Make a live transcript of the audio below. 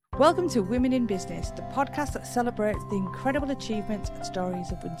Welcome to Women in Business, the podcast that celebrates the incredible achievements and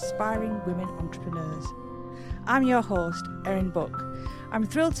stories of inspiring women entrepreneurs. I'm your host, Erin Buck. I'm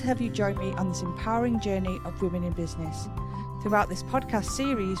thrilled to have you join me on this empowering journey of women in business. Throughout this podcast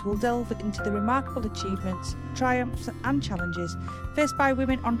series, we'll delve into the remarkable achievements, triumphs and challenges faced by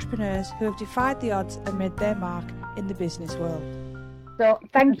women entrepreneurs who have defied the odds and made their mark in the business world. So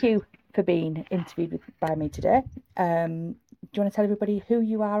thank you for being interviewed by me today. Do you want to tell everybody who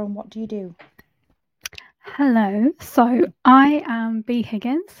you are and what do you do? Hello, so I am Bee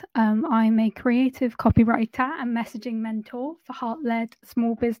Higgins. I'm a creative copywriter and messaging mentor for heart-led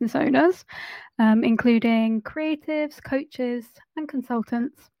small business owners, including creatives, coaches and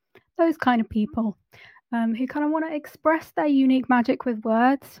consultants, those kind of people who kind of want to express their unique magic with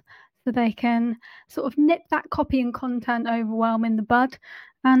words so they can sort of nip that copy and content overwhelm in the bud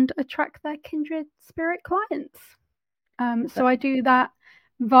and attract their kindred spirit clients. So I do that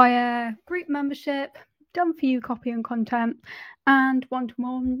via group membership, done for you copy and content, and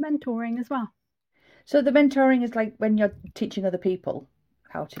one-to-one mentoring as well. So the mentoring is like when you're teaching other people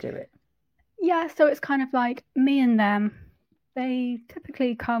how to do it? Yeah, so it's kind of like me and them. They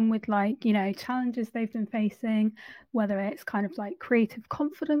typically come with challenges they've been facing, whether it's kind of like creative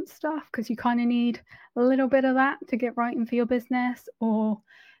confidence stuff, because you kind of need a little bit of that to get writing for your business, or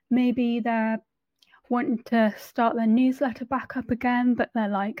maybe they're wanting to start their newsletter back up again, but they're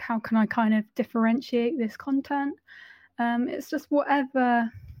like, how can I kind of differentiate this content? It's just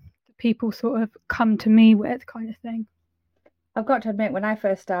whatever people sort of come to me with kind of thing. I've got to admit, when I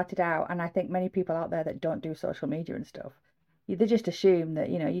first started out, and I think many people out there that don't do social media and stuff, they just assume that,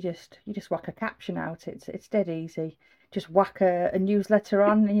 you just whack a caption out. It's dead easy. Just whack a newsletter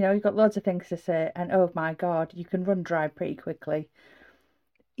on, and, you've got loads of things to say, and oh my God, you can run dry pretty quickly.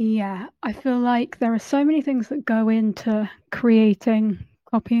 Yeah, I feel like there are so many things that go into creating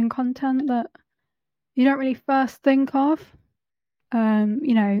copy and content that you don't really first think of.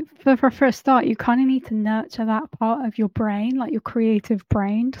 For a start, you kind of need to nurture that part of your brain, like your creative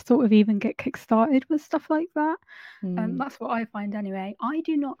brain, to sort of even get kickstarted with stuff like that. That's what I find anyway. I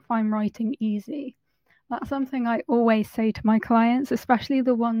do not find writing easy. That's something I always say to my clients, especially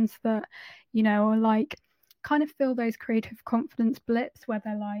the ones that, are like, kind of feel those creative confidence blips where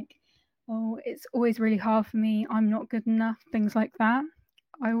they're like, oh, it's always really hard for me, I'm not good enough, things like that.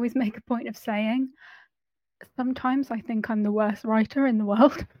 I always make a point of saying, sometimes I think I'm the worst writer in the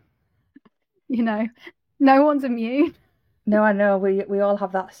world. No one's immune. No, I know, we all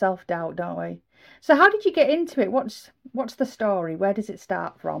have that self-doubt, don't we? So how did you get into it? What's the story? Where does it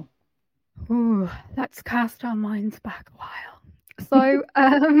start from? Ooh, let's cast our minds back a while. So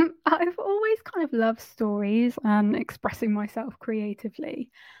I've always kind of loved stories and expressing myself creatively.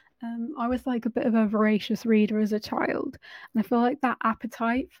 I was like a bit of a voracious reader as a child, and I feel like that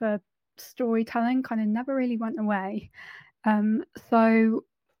appetite for storytelling kind of never really went away. So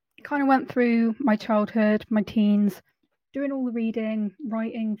kind of went through my childhood, my teens, doing all the reading,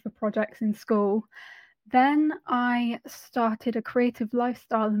 writing for projects in school. Then I started a creative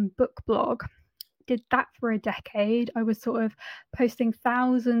lifestyle and book blog. Did that for a decade. I was sort of posting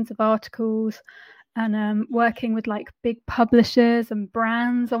thousands of articles and working with like big publishers and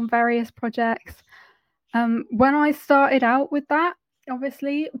brands on various projects. When I started out with that,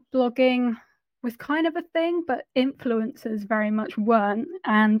 obviously blogging was kind of a thing, but influencers very much weren't,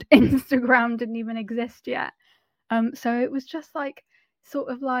 and Instagram didn't even exist yet. So it was just like sort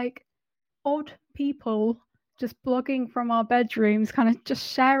of like odd people just blogging from our bedrooms, kind of just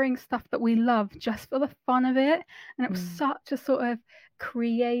sharing stuff that we love just for the fun of it. And it was such a sort of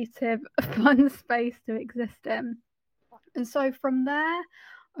creative, fun space to exist in. And so from there,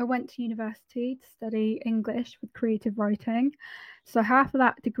 I went to university to study English with creative writing. So half of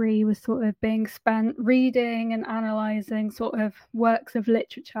that degree was sort of being spent reading and analysing sort of works of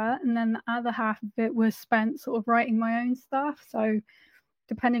literature. And then the other half of it was spent sort of writing my own stuff. So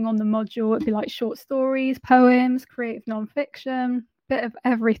depending on the module, it'd be like short stories, poems, creative non-fiction, bit of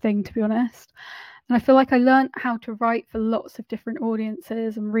everything, to be honest. And I feel like I learned how to write for lots of different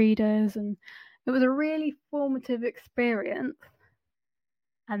audiences and readers, and it was a really formative experience.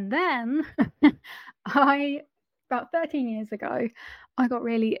 And then about 13 years ago, I got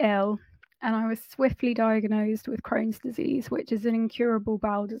really ill and I was swiftly diagnosed with Crohn's disease, which is an incurable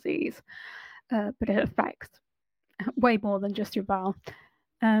bowel disease, but it affects way more than just your bowel.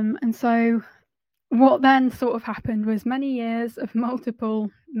 And so what then sort of happened was many years of multiple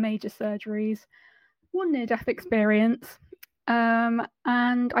major surgeries, one near-death experience, and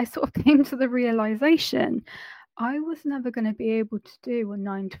I sort of came to the realization I was never going to be able to do a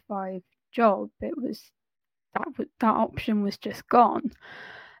 9-to-5 job. It was that option was just gone.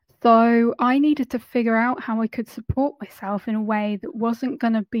 So I needed to figure out how I could support myself in a way that wasn't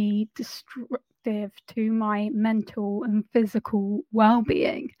going to be destructive to my mental and physical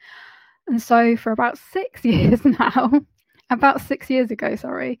well-being. And so for about 6 years now, about 6 years ago,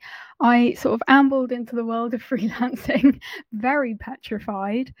 sorry, I sort of ambled into the world of freelancing, very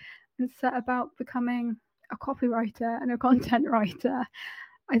petrified, and set about becoming a copywriter and a content writer.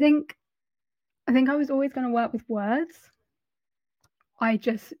 I think I was always going to work with words. I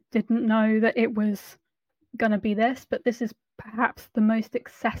just didn't know that it was going to be this, but this is perhaps the most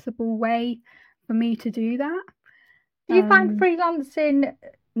accessible way for me to do that. Do you find freelancing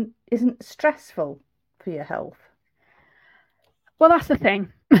isn't stressful for your health? Well, that's the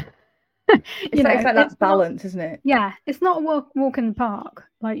thing. It's like that balance, isn't it? Yeah, it's not a walk in the park.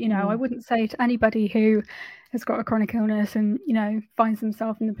 Like, I wouldn't say to anybody who has got a chronic illness and, finds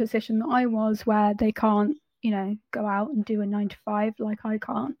themselves in the position that I was, where they can't, go out and do a 9 to 5 like I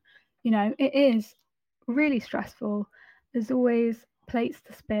can't. It is really stressful. There's always plates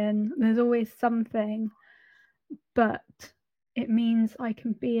to spin. There's always something, but it means I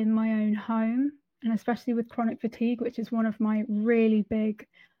can be in my own home. And especially with chronic fatigue, which is one of my really big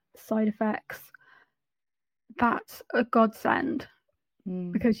side effects, that's a godsend.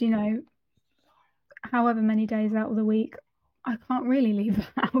 Because however many days out of the week I can't really leave the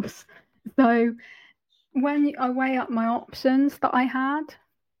house. So when I weigh up my options that I had,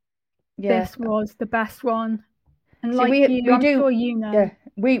 this was the best one. And I'm sure you know. Yeah,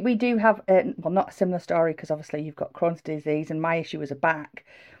 we do have not a similar story, because obviously you've got Crohn's disease and my issue was a back,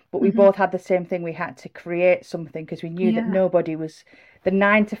 but we both had the same thing. We had to create something because we knew that the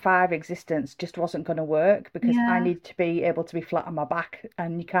 9 to 5 existence just wasn't going to work, because I needed to be able to be flat on my back,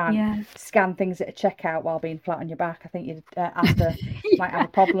 and you can't scan things at a checkout while being flat on your back. I think you'd might have a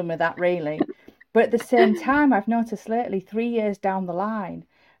problem with that, really. But at the same time, I've noticed lately, 3 years down the line,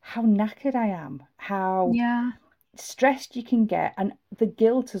 how knackered I am, how stressed you can get, and the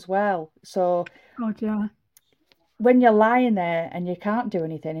guilt as well. So when you're lying there and you can't do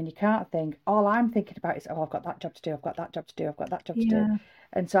anything and you can't think, all I'm thinking about is, I've got that job to do, I've got that job to do, I've got that job to do.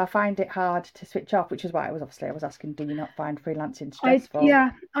 And so I find it hard to switch off, which is why I was asking, do you not find freelancing stressful?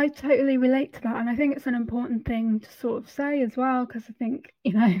 I totally relate to that. And I think it's an important thing to sort of say as well, because I think,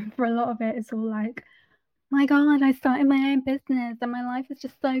 for a lot of it, it's all like, my God, I started my own business and my life is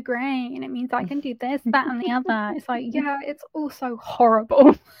just so great, and it means I can do this, that, and the other. It's like, it's also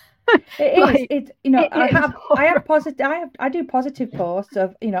horrible. It is. I do positive posts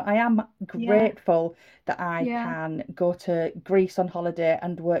of, I am grateful that I can go to Greece on holiday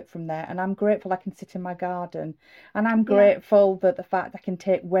and work from there, and I'm grateful I can sit in my garden, and I'm grateful that the fact I can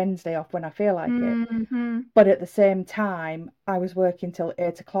take Wednesday off when I feel like it. But at the same time, I was working till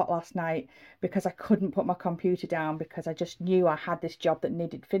 8 o'clock last night because I couldn't put my computer down, because I just knew I had this job that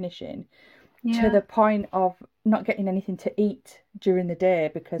needed finishing. To the point of not getting anything to eat during the day,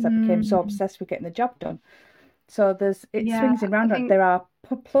 because I became so obsessed with getting the job done. So it swings around. There are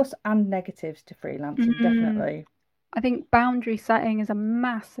plus and negatives to freelancing, definitely. I think boundary setting is a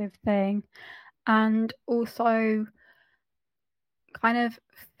massive thing, and also kind of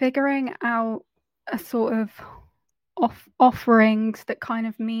figuring out a sort of offerings that kind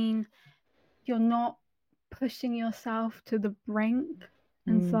of mean you're not pushing yourself to the brink.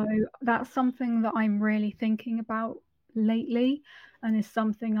 And so that's something that I'm really thinking about lately, and is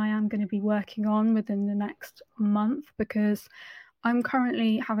something I am going to be working on within the next month, because I'm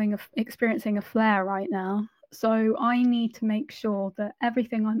currently experiencing a flare right now. So I need to make sure that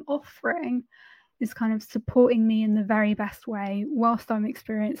everything I'm offering is kind of supporting me in the very best way whilst I'm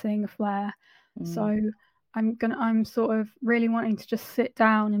experiencing a flare. So I'm sort of really wanting to just sit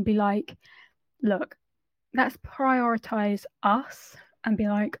down and be like, look, let's prioritize us and be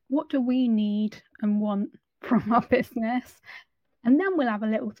like, what do we need and want from our business? And then we'll have a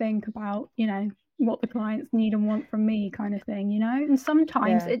little think about, what the clients need and want from me, kind of thing, And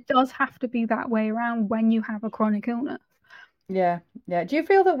sometimes it does have to be that way around when you have a chronic illness. Yeah. Do you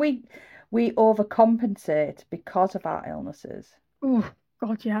feel that we overcompensate because of our illnesses? Oh,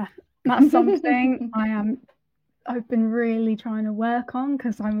 God, yeah. That's something I've been really trying to work on,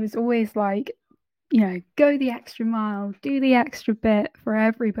 because I was always like, go the extra mile, do the extra bit for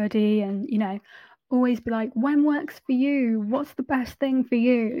everybody, and, always be like, when works for you? What's the best thing for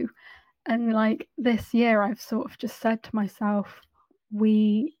you? And like this year, I've sort of just said to myself,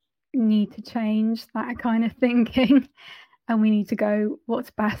 we need to change that kind of thinking, and we need to go,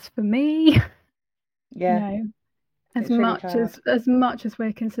 what's best for me? As much as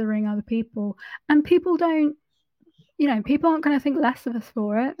we're considering other people, and people don't, people aren't going to think less of us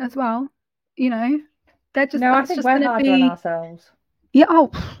for it as well. They're just, I think we're harder on ourselves. Yeah. Oh,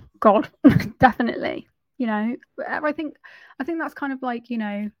 God, definitely. You know, I think that's kind of like, you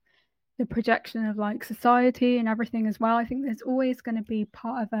know, the projection of like society and everything as well. I think there's always going to be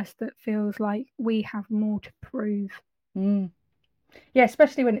part of us that feels like we have more to prove. Yeah,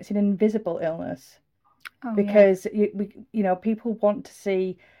 especially when it's an invisible illness, Oh yeah. because you know, people want to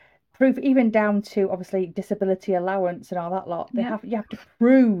see proof, even down to obviously disability allowance and all that lot. Yeah. You have to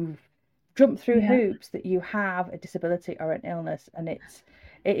prove, jump through Yeah. hoops that you have a disability or an illness, and it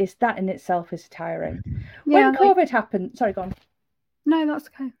is that in itself is tiring. When Yeah, like, COVID happened, sorry, go on. no, that's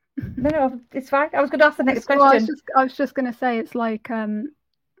okay. No, it's fine. I was going to ask the next Well, question. I was just gonna say it's like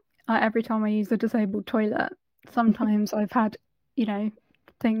every time I use the disabled toilet, sometimes I've had, you know,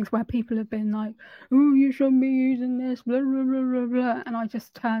 things where people have been like, "Oh, you shouldn't be using this," blah blah blah blah blah, and I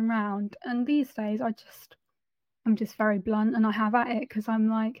just turn around. And these days, I'm just very blunt, and I have at it because I'm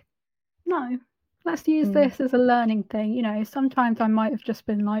like, no, let's use this as a learning thing. You know, sometimes I might have just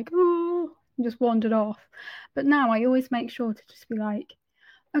been like, oh, just wandered off, but now I always make sure to just be like,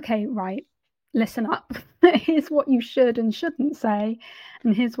 okay, right, listen up. Here's what you should and shouldn't say,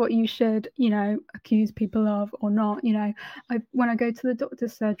 and here's what you should, you know, accuse people of or not. You know, when I go to the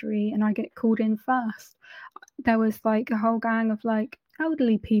doctor's surgery and I get called in first, there was like a whole gang of like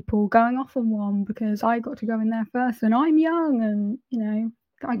elderly people going off on one because I got to go in there first and I'm young and, you know,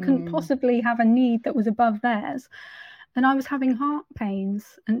 I couldn't possibly have a need that was above theirs. And I was having heart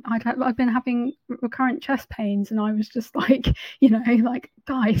pains and I've been having recurrent chest pains, and I was just like, you know, like,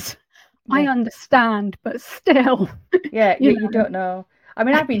 guys, I understand, but still. Yeah, you don't know. I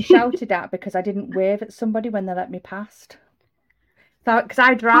mean, I've been shouted at because I didn't wave at somebody when they let me past. So, because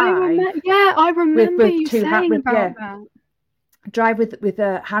I drive. I remember with you two saying about that. Drive with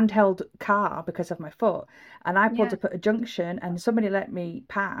a handheld car because of my foot, and I pulled up at a junction, and somebody let me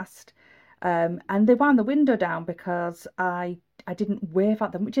past, and they wound the window down because I didn't wave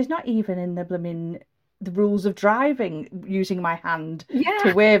at them, which is not even in the blooming the rules of driving, using my hand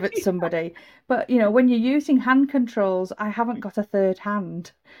to wave at somebody. But you know, when you're using hand controls, I haven't got a third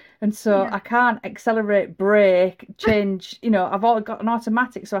hand, and so I can't accelerate, brake, change. You know, I've all got an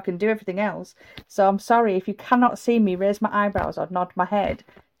automatic, so I can do everything else. So I'm sorry if you cannot see me raise my eyebrows or nod my head.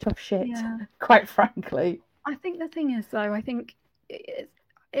 Tough shit, quite frankly. I think the thing is, though, I think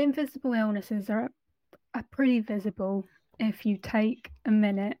invisible illnesses are pretty visible if you take a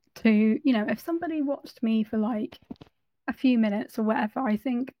minute to, you know, if somebody watched me for like a few minutes or whatever, I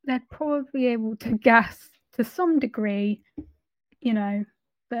think they'd probably be able to guess to some degree, you know,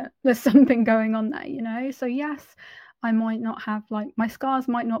 that there's something going on there, you know. So yes, I might not have, like, my scars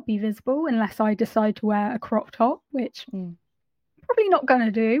might not be visible unless I decide to wear a crop top, which probably not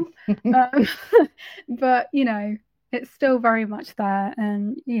gonna do. But you know, it's still very much there.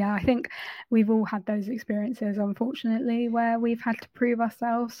 And yeah, I think we've all had those experiences, unfortunately, where we've had to prove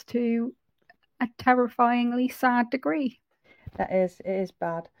ourselves to a terrifyingly sad degree. It is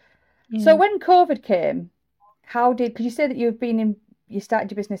bad. So when COVID came, because you said that you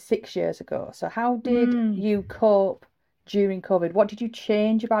started your business 6 years ago. So how did you cope during COVID? What did you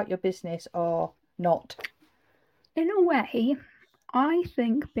change about your business or not? In a way, I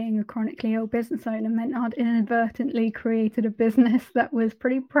think being a chronically ill business owner meant I'd inadvertently created a business that was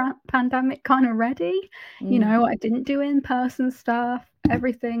pretty pandemic kind of ready. You know, I didn't do in-person stuff.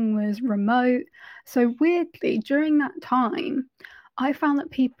 Everything was remote. So weirdly, during that time, I found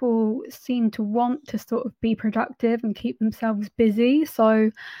that people seemed to want to sort of be productive and keep themselves busy.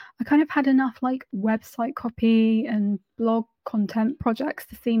 So I kind of had enough like website copy and blog content projects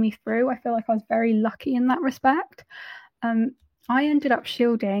to see me through. I feel like I was very lucky in that respect. I ended up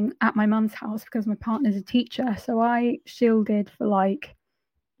shielding at my mum's house because my partner's a teacher. So I shielded for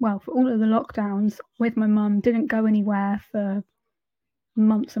for all of the lockdowns with my mum, didn't go anywhere for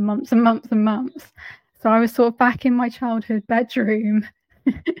months and months and months and months. So I was sort of back in my childhood bedroom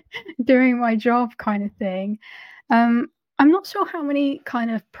doing my job kind of thing. I'm not sure how many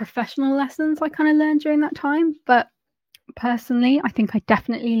kind of professional lessons I kind of learned during that time, but personally, I think I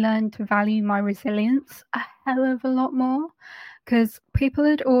definitely learned to value my resilience a hell of a lot more, because people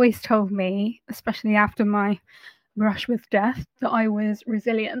had always told me, especially after my brush with death, that I was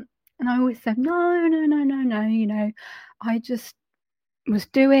resilient. And I always said, no, you know, I just was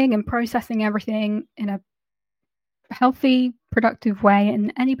doing and processing everything in a healthy, productive way,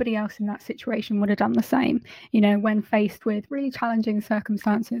 and anybody else in that situation would have done the same, you know, when faced with really challenging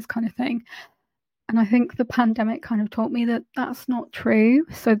circumstances kind of thing. And I think the pandemic kind of taught me that that's not true.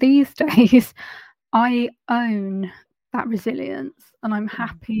 So these days, I own that resilience, and I'm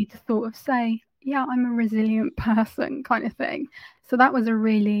happy to sort of say, yeah, I'm a resilient person kind of thing. So that was a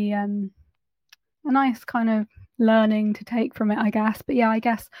really a nice kind of learning to take from it, I guess. But yeah, I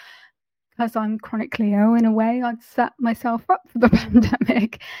guess because I'm chronically ill in a way, I'd set myself up for the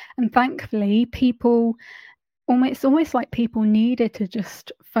pandemic. And thankfully, it's almost like people needed to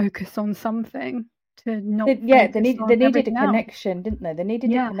just focus on something to not focus on they needed a everything else. connection, didn't they? They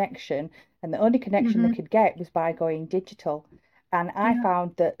needed a Yeah. connection, and the only connection they could get was by going digital. And I Yeah.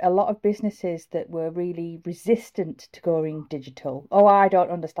 found that a lot of businesses that were really resistant to going digital, oh, I don't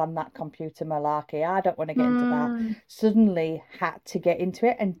understand that computer malarkey, I don't want to get into that, suddenly had to get into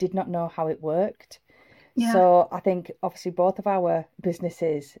it and did not know how it worked. Yeah. So I think obviously both of our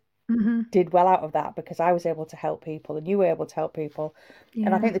businesses did well out of that, because I was able to help people and you were able to help people. Yeah.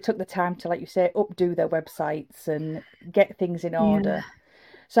 And I think they took the time to, like you say, updo their websites and get things in order.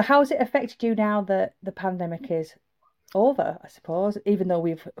 So how has it affected you now that the pandemic is over, I suppose, even though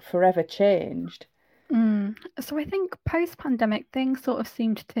we've forever changed? So I think post-pandemic things sort of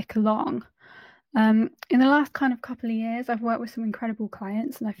seem to tick along. In the last kind of couple of years, I've worked with some incredible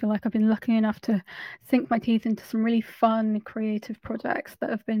clients, and I feel like I've been lucky enough to sink my teeth into some really fun, creative projects that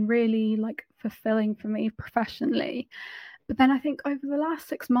have been really like fulfilling for me professionally. But then I think over the last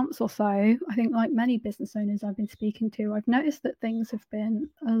 6 months or so, I think like many business owners I've been speaking to, I've noticed that things have been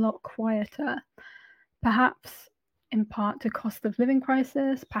a lot quieter, perhaps in part to cost of living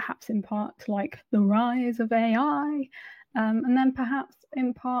crisis, perhaps in part to like the rise of AI, and then perhaps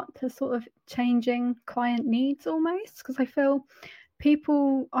in part to sort of changing client needs almost. Because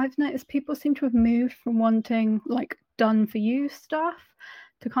I've noticed people seem to have moved from wanting like done for you stuff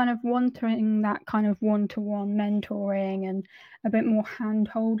to kind of wanting that kind of one-to-one mentoring and a bit more hand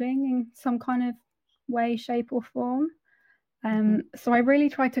holding in some kind of way, shape, or form. So I really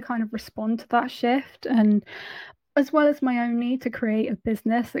tried to kind of respond to that shift, and as well as my own need to create a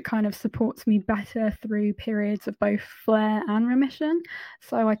business that kind of supports me better through periods of both flare and remission.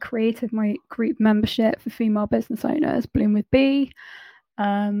 So I created my group membership for female business owners, Bloom with Bee.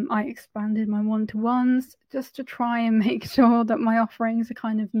 I expanded my one-to-ones just to try and make sure that my offerings are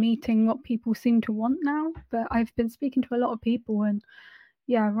kind of meeting what people seem to want now. But I've been speaking to a lot of people, and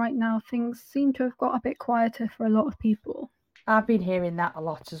yeah, right now things seem to have got a bit quieter for a lot of people. I've been hearing that a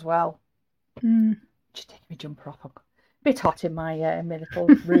lot as well. Just taking my jumper off. I'm a bit hot in my little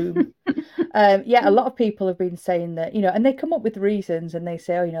room. Yeah, a lot of people have been saying that, and they come up with reasons and they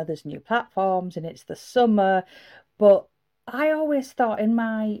say, oh, there's new platforms and it's the summer. But I always thought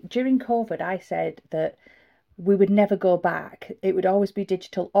during COVID, I said that we would never go back. It would always be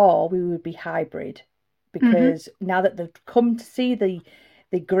digital, or we would be hybrid, because now that they've come to see the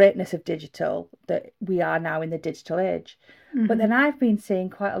greatness of digital, that we are now in the digital age. But then I've been seeing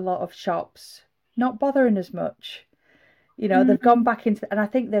quite a lot of shops not bothering as much. They've gone back into, and I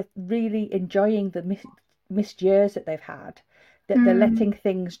think they're really enjoying the missed years that they've had, that they're letting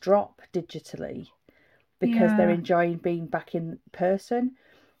things drop digitally because they're enjoying being back in person,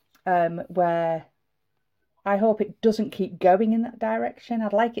 where I hope it doesn't keep going in that direction.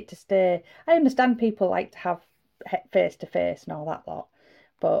 I'd like it to stay. I understand people like to have face-to-face and all that lot,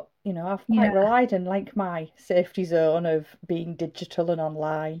 but I've quite relied on like my safety zone of being digital and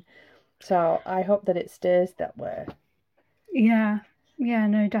online. So I hope that it stays that way. Yeah,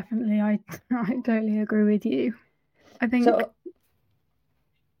 no, definitely. I totally agree with you. I think. So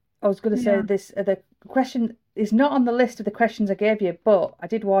I was going to say this. The question is not on the list of the questions I gave you, but I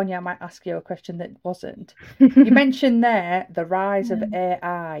did warn you I might ask you a question that wasn't. You mentioned there the rise of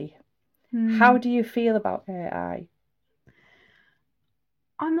AI. How do you feel about AI?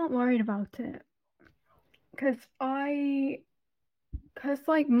 I'm not worried about it because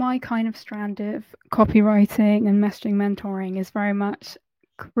like my kind of strand of copywriting and messaging mentoring is very much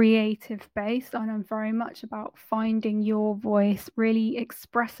creative based, and I'm very much about finding your voice, really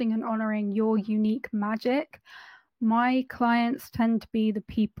expressing and honoring your unique magic. My clients tend to be the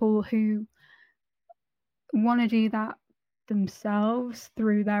people who want to do that themselves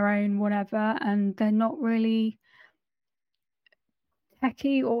through their own whatever, and they're not really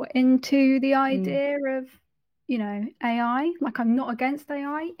techie or into the idea of AI. Like, I'm not against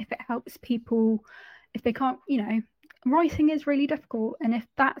AI if it helps people, if they can't, writing is really difficult, and if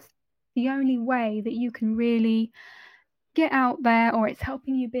that's the only way that you can really get out there, or it's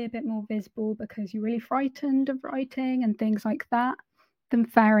helping you be a bit more visible because you're really frightened of writing and things like that, then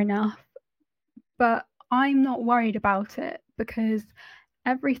fair enough. But I'm not worried about it, because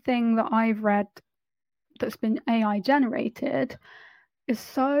everything that I've read that's been AI generated is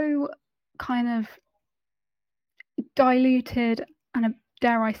so kind of diluted and,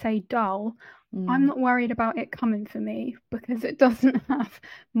 dare I say, dull. I'm not worried about it coming for me, because it doesn't have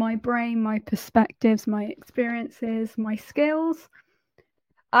my brain, my perspectives, my experiences, my skills.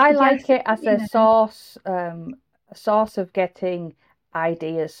 I like it as a source a source of getting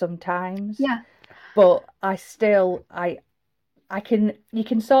ideas sometimes, Yeah. but you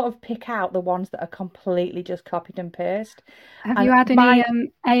can sort of pick out the ones that are completely just copied and paste. Have you And had any my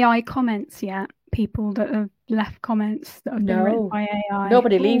AI comments yet? People that have left comments that have been written no, by AI.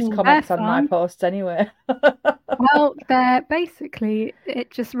 nobody leaves Oh, they're comments on my fun. posts anyway. Well, they're basically,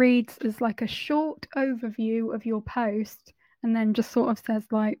 it just reads as like a short overview of your post and then just sort of says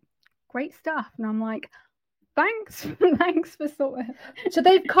like, great stuff. And I'm like, thanks, thanks for sort of. So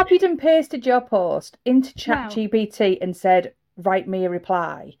they've copied and pasted your post into Well, ChatGPT and said, write me a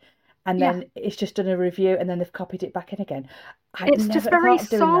reply. And yeah, then it's just done a review and then they've copied it back in again. I'd it's just never very thought of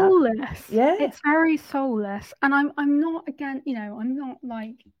doing that. soulless. Yeah. It's very soulless. And I'm not again, I'm not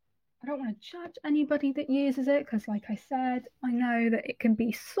like I don't want to judge anybody that uses it because, like I said, I know that it can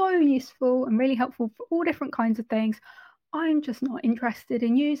be so useful and really helpful for all different kinds of things. I'm just not interested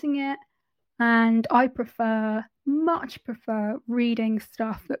in using it. And I much prefer reading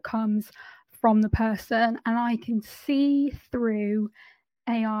stuff that comes from the person and I can see through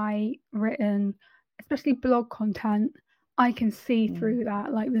AI written, especially blog content. I can see through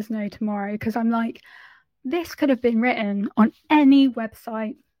that like there's no tomorrow because I'm like, this could have been written on any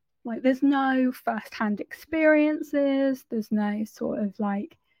website. Like, there's no first-hand experiences. There's no sort of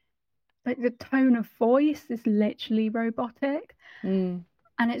like the tone of voice is literally robotic. Mm.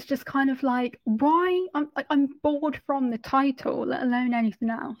 And it's just kind of like, why? I'm bored from the title, let alone anything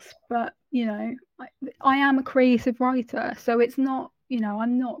else. But I am a creative writer, so it's not.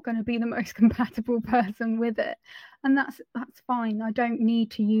 I'm not going to be the most compatible person with it, and that's fine. I don't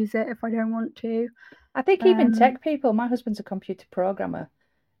need to use it if I don't want to. I think even tech people, my husband's a computer programmer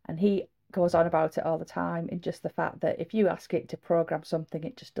and he goes on about it all the time in just the fact that if you ask it to program something,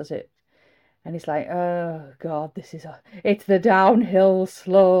 it just does it. And he's like, oh God, it's the downhill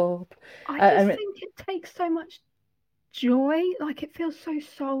slope. I just think it takes so much joy. Like, it feels so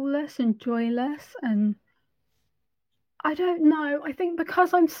soulless and joyless. And I don't know. I think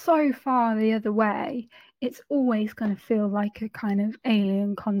because I'm so far the other way, it's always going to feel like a kind of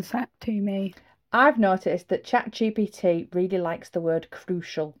alien concept to me. I've noticed that ChatGPT really likes the word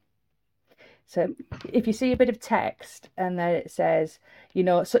crucial. So if you see a bit of text and then it says,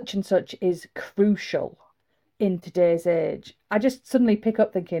 such and such is crucial in today's age, I just suddenly pick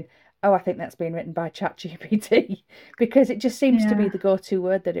up thinking, oh, I think that's been written by ChatGPT because it just seems to be the go-to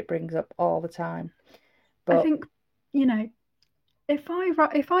word that it brings up all the time. But I think, if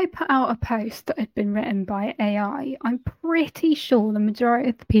I put out a post that had been written by AI, I'm pretty sure the majority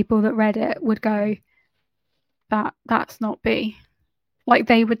of the people that read it would go, that's not Bee. Like,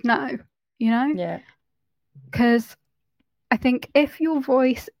 they would know, yeah. Because I think if your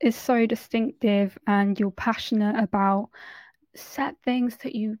voice is so distinctive and you're passionate about set things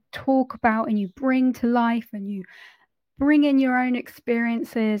that you talk about and you bring to life and you bring in your own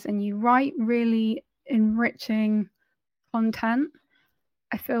experiences and you write really enriching content,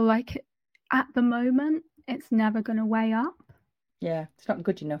 I feel like at the moment it's never going to weigh up. Yeah, it's not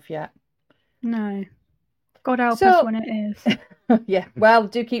good enough yet. No. God help us when it is. Yeah, well,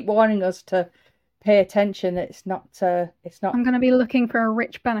 do keep warning us to pay attention. It's not. I'm going to be looking for a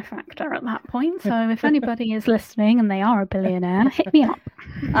rich benefactor at that point. So if anybody is listening and they are a billionaire, hit me up.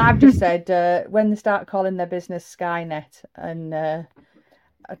 I've just said when they start calling their business Skynet, and then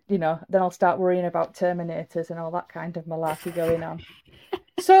I'll start worrying about Terminators and all that kind of malarkey going on.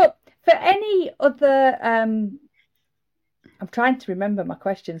 So for any other, I'm trying to remember my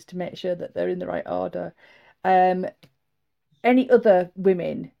questions to make sure that they're in the right order. Any other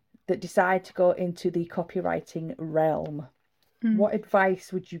women that decide to go into the copywriting realm, what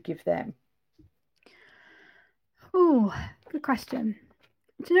advice would you give them? Oh, good question.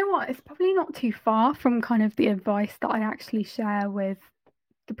 Do you know what? It's probably not too far from kind of the advice that I actually share with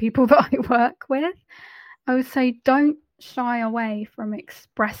the people that I work with. I would say don't shy away from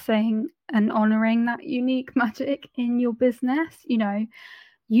expressing and honoring that unique magic in your business.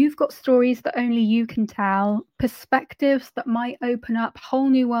 You've got stories that only you can tell, perspectives that might open up whole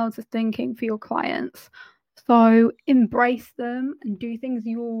new worlds of thinking for your clients. So embrace them and do things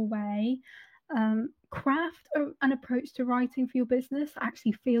your way. Craft an approach to writing for your business that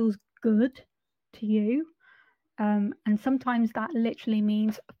actually feels good to you. And sometimes that literally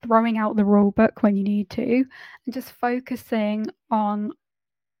means throwing out the rule book when you need to and just focusing on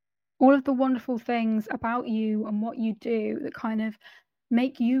all of the wonderful things about you and what you do that kind of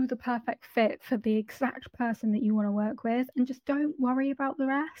make you the perfect fit for the exact person that you want to work with, and just don't worry about the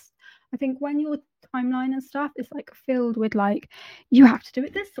rest. I think when you're timeline and stuff is like filled with like, you have to do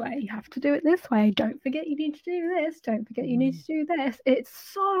it this way, you have to do it this way, don't forget you need to do this, don't forget you need to do this. It's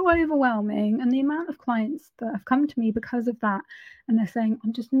so overwhelming, and the amount of clients that have come to me because of that, and they're saying,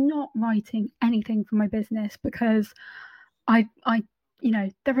 I'm just not writing anything for my business because I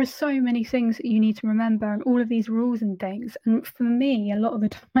there are so many things that you need to remember and all of these rules and things. And for me, a lot of the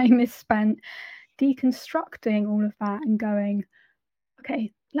time is spent deconstructing all of that and going,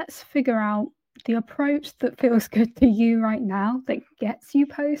 okay, let's figure out the approach that feels good to you right now, that gets you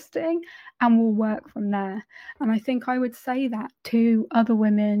posting, and we'll work from there. And I think I would say that to other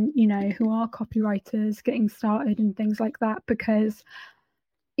women, who are copywriters getting started and things like that, because,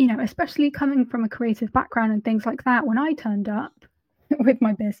 especially coming from a creative background and things like that, when I turned up with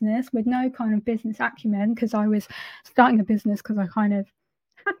my business with no kind of business acumen, because I was starting a business because I kind of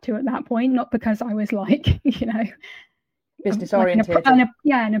had to at that point, not because I was like, business oriented.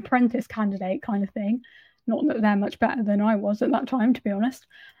 An apprentice candidate kind of thing. Not that they're much better than I was at that time, to be honest.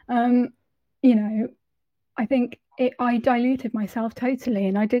 I think I diluted myself totally,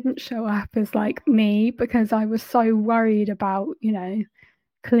 and I didn't show up as like me because I was so worried about,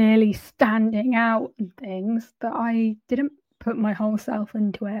 clearly standing out and things, that I didn't put my whole self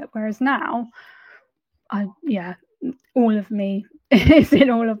into it. Whereas now, all of me is in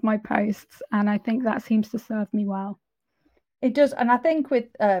all of my posts, and I think that seems to serve me well. It does. And I think with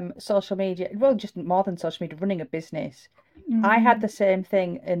social media, well, just more than social media, running a business, I had the same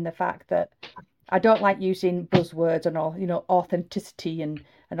thing in the fact that I don't like using buzzwords and all, authenticity and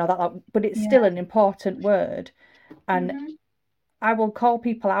all that, but it's still an important word. And I will call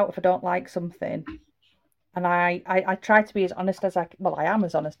people out if I don't like something. And I try to be as honest as I am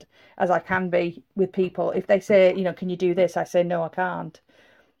as honest as I can be with people. If they say, can you do this? I say, no, I can't.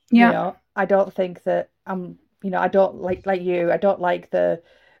 Yeah. I don't think that I'm, I don't like you. I don't like the,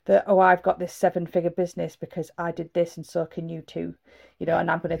 I've got this 7-figure business because I did this and so can you too.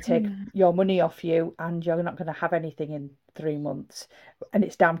 And I'm going to take your money off you and you're not going to have anything in 3 months. And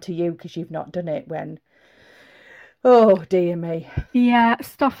it's down to you because you've not done it when... Oh, dear me. Yeah,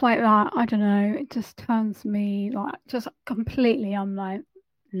 stuff like that. I don't know. It just turns me like just completely. I'm like,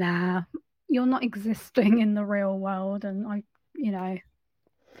 nah, you're not existing in the real world. And I've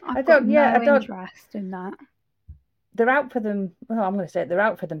got no interest in that. They're out for them. Well, I'm going to say it, they're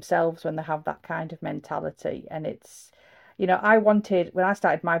out for themselves when they have that kind of mentality. And it's, I wanted, when I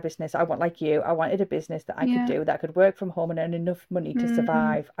started my business, I wanted a business that I could do, that I could work from home and earn enough money to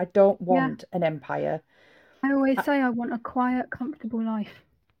survive. I don't want an empire. I always say I want a quiet, comfortable life.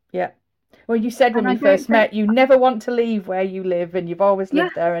 Yeah. Well, you said when we first met, you never want to leave where you live and you've always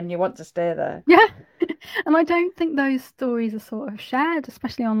lived there and you want to stay there. Yeah. And I don't think those stories are sort of shared,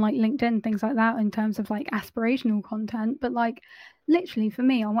 especially on like LinkedIn, things like that, in terms of like aspirational content. But like literally for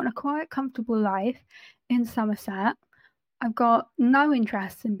me, I want a quiet, comfortable life in Somerset. I've got no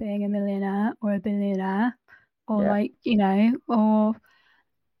interest in being a millionaire or a billionaire or or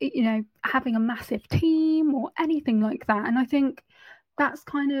having a massive team or anything like that. And I think that's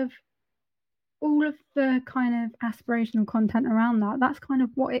kind of all of the kind of aspirational content around that. That's kind of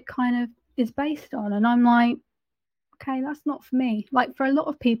what it kind of is based on. And I'm like, okay, that's not for me. Like for a lot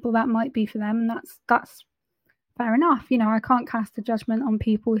of people, that might be for them. And that's fair enough. I can't cast a judgment on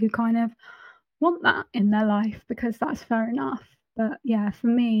people who kind of want that in their life because that's fair enough. But yeah, for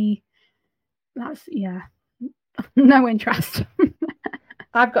me, that's no interest.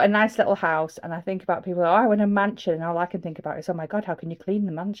 I've got a nice little house and I think about people, I want a mansion, and all I can think about is, oh my God, how can you clean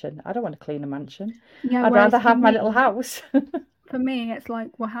the mansion? I don't want to clean a mansion. Yeah, I'd rather have my little house. For me, it's like,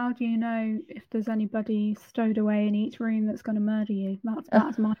 well, how do you know if there's anybody stowed away in each room that's going to murder you?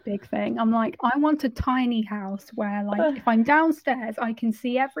 That's my big thing. I'm like, I want a tiny house where, like, if I'm downstairs, I can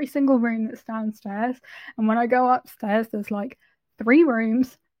see every single room that's downstairs. And when I go upstairs, there's like 3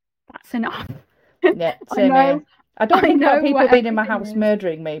 rooms. That's enough. Yeah, same here. I don't think about people being in my house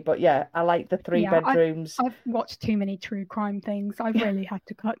murdering me, but yeah, I like the 3 bedrooms. I've watched too many true crime things. I've really had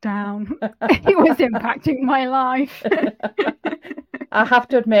to cut down. It was impacting my life. I have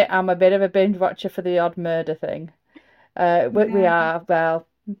to admit, I'm a bit of a binge watcher for the odd murder thing. We are, well,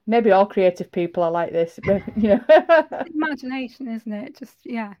 maybe all creative people are like this, but, Imagination, isn't it? Just,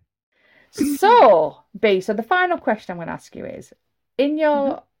 yeah. So, Bee, so the final question I'm going to ask you is, in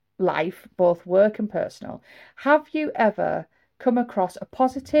your life, both work and personal, have you ever come across a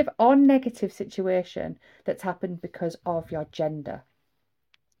positive or negative situation that's happened because of your gender?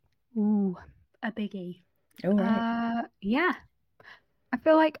 Ooh, a biggie. Oh, right. Yeah. I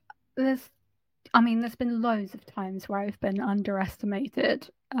feel like there's been loads of times where I've been underestimated,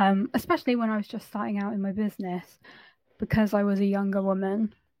 especially when I was just starting out in my business because I was a younger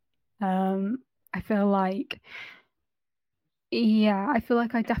woman. I feel like, yeah, I feel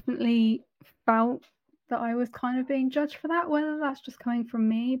like I definitely felt that I was kind of being judged for that, whether that's just coming from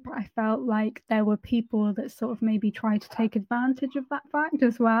me, but I felt like there were people that sort of maybe tried to take advantage of that fact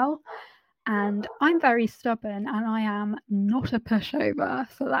as well. And I'm very stubborn and I am not a pushover,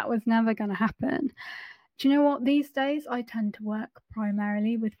 so that was never going to happen. Do you know what? These days, I tend to work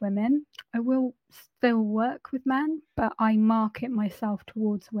primarily with women. I will still work with men, but I market myself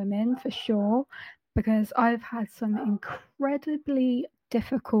towards women for sure because I've had some incredibly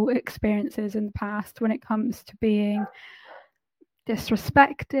difficult experiences in the past when it comes to being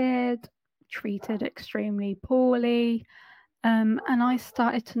disrespected, treated extremely poorly. And I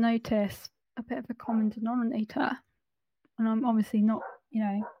started to notice a bit of a common denominator. And I'm obviously not,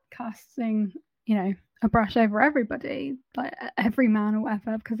 casting, a brush over everybody, like every man or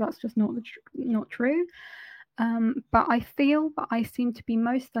whatever, because that's just not true. But I feel that I seem to be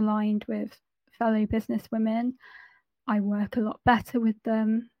most aligned with fellow business women. I work a lot better with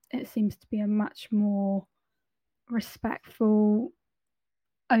them. It seems to be a much more respectful,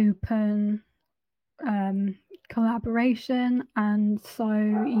 open collaboration. And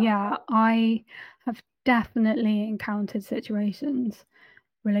so, yeah, I have definitely encountered situations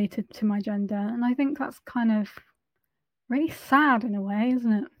related to my gender. And I think that's kind of really sad in a way,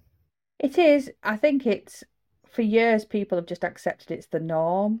 isn't it? It is. I think it's for years people have just accepted it's the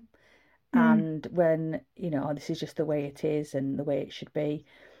norm. Mm, And when, this is just the way it is and the way it should be.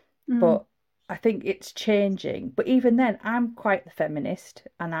 mm, But I think it's changing. But even then, I'm quite the feminist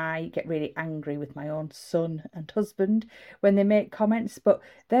and I get really angry with my own son and husband when they make comments. But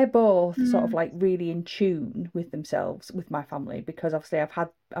they're both sort of mm, like really in tune with themselves, with my family, because obviously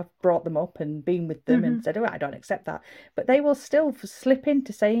I've brought them up and been with them and mm-hmm, said, oh, I don't accept that. But they will still slip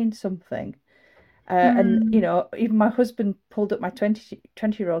into saying something. And, mm. even my husband pulled up my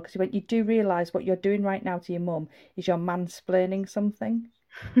 20-year-old because he went, you do realise what you're doing right now to your mum is you're mansplaining something.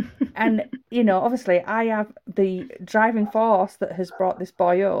 And, obviously I have the driving force that has brought this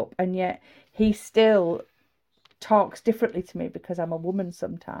boy up, and yet he still talks differently to me because I'm a woman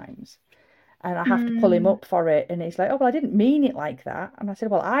sometimes. And I have to pull him Mm, up for it. And he's like, oh, well, I didn't mean it like that. And I said,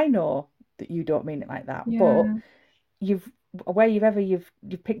 well, I know that you don't mean it like that, but yeah. you've, where you've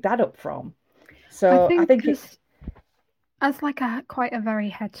picked that up from. I So I think think it, as like a quite a very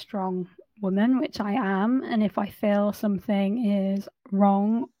headstrong woman, which I am, and if I feel something is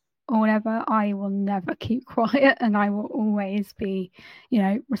wrong or whatever, I will never keep quiet and I will always be,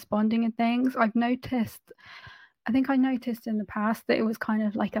 responding in things. I think I noticed in the past that it was kind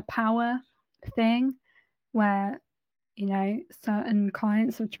of like a power thing where, certain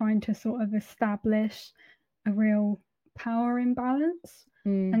clients are trying to sort of establish a real power imbalance.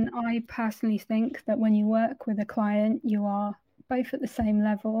 mm, And I personally think that when you work with a client, you are both at the same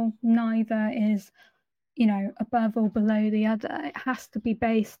level. Neither is, above or below the other. It has to be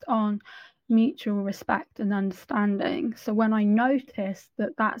based on mutual respect and understanding. So when I noticed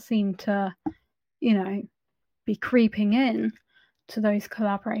that that seemed to, you know, be creeping in to those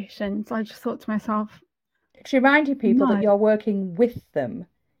collaborations, I just thought to myself, it's reminding people that no, you're working with them,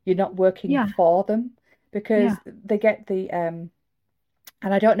 you're not working yeah, for them, yeah, because they get the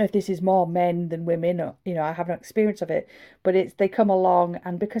and I don't know if this is more men than women, or I have no experience of it, but it's they come along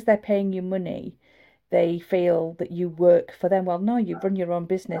and because they're paying you money, they feel that you work for them. Well, no, you run your own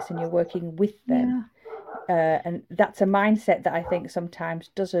business and you're working with them. yeah. And that's a mindset that I think sometimes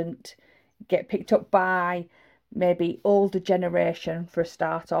doesn't get picked up by maybe older generation for a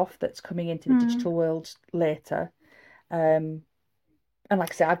start off that's coming into the Mm. digital world later. Um, and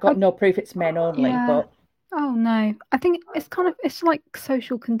like I said, I've I, got no proof it's men only, yeah. but Oh no. I think it's like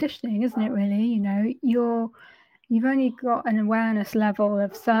social conditioning, isn't it, really? You've only got an awareness level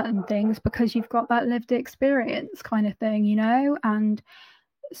of certain things because you've got that lived experience kind of thing, and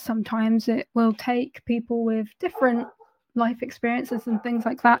sometimes it will take people with different life experiences and things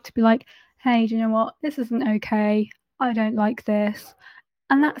like that to be like, hey, do you know what? This isn't okay. I don't like this.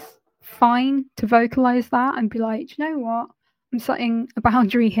 And that's fine to vocalize that and be like, do you know what? I'm setting a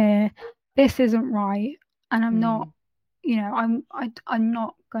boundary here. This isn't right. And I'm not, mm. I'm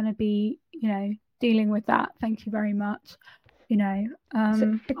not gonna be, dealing with that. Thank you very much. You know.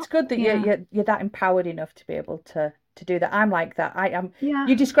 So it's good that you're, Yeah. you're you're that empowered enough to be able to do that. I'm like that. I am. Yeah.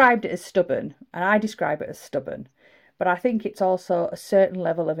 You described it as stubborn, and I describe it as stubborn. But I think it's also a certain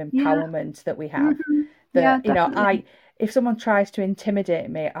level of Yeah. empowerment that we have. Hmm. Yeah, That definitely. if someone tries to intimidate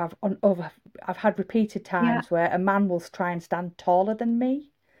me, I've had repeated Yeah. times where a man will try and stand taller than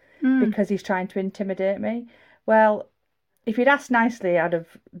me Mm. because he's trying to intimidate me. Well, if you'd asked nicely, I'd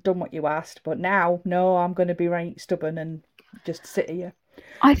have done what you asked. But now, no, I'm going to be right stubborn and just sit here.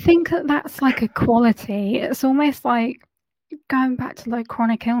 I think that that's like a quality. It's almost like going back to like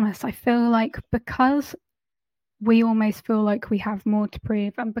chronic illness. I feel like because we almost feel like we have more to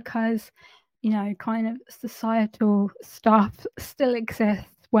prove, and because, you know, kind of societal stuff still exists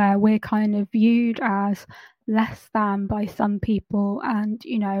where we're kind of viewed as less than by some people, and,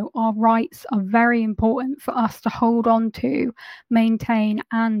 you know, our rights are very important for us to hold on to, maintain,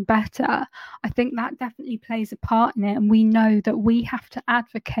 and better. I think that definitely plays a part in it, and we know that we have to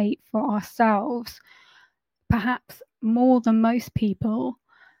advocate for ourselves perhaps more than most people,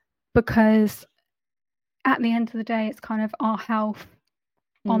 because at the end of the day, it's kind of our health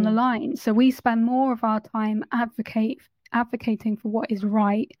on the line. So we spend more of our time advocating for what is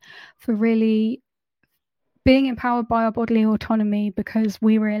right, for really being empowered by our bodily autonomy, because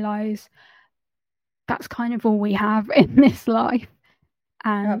we realize that's kind of all we have in this life.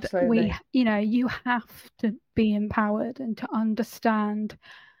 And Absolutely. you know, you have to be empowered and to understand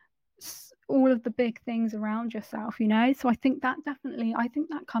all of the big things around yourself, you know. So I think that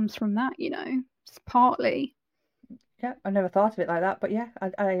comes from that, you know, it's partly. Yeah, I never thought of it like that, but yeah,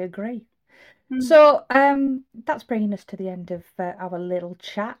 I agree. So that's bringing us to the end of our little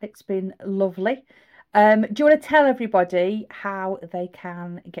chat. It's been lovely. Do you want to tell everybody how they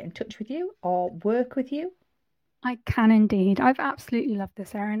can get in touch with you or work with you? I can indeed. I've absolutely loved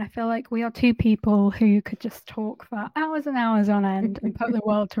this, Erin. I feel like we are two people who could just talk for hours and hours on end and put the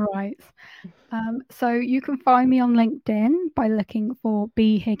world to rights. So you can find me on LinkedIn by looking for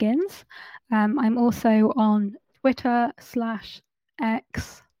Bee Higgins. I'm also on Twitter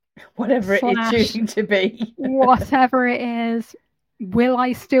 /X Whatever it is slash choosing to be. whatever it is. Will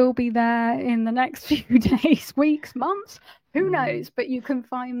I still be there in the next few days, weeks, months? Who knows? But you can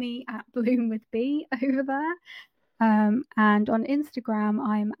find me at Bloom with Bee over there. And on Instagram,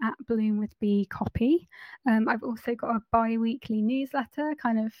 I'm at Bloom with Bee Copy. I've also got a bi-weekly newsletter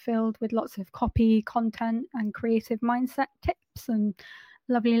kind of filled with lots of copy content and creative mindset tips and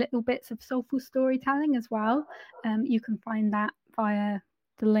lovely little bits of soulful storytelling as well. You can find that via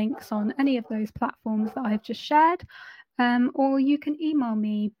the links on any of those platforms that I've just shared. Or you can email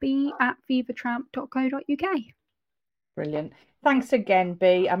me, b@vivatramp.co.uk. Brilliant. Thanks again,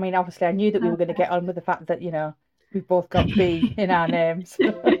 Bee. I mean, obviously, I knew that we were going to get on with the fact that, you know, we've both got B in our names.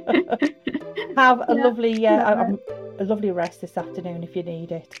 Have a lovely rest this afternoon if you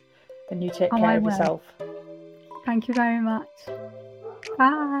need it. And you take care of yourself. Thank you very much.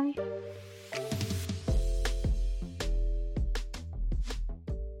 Bye.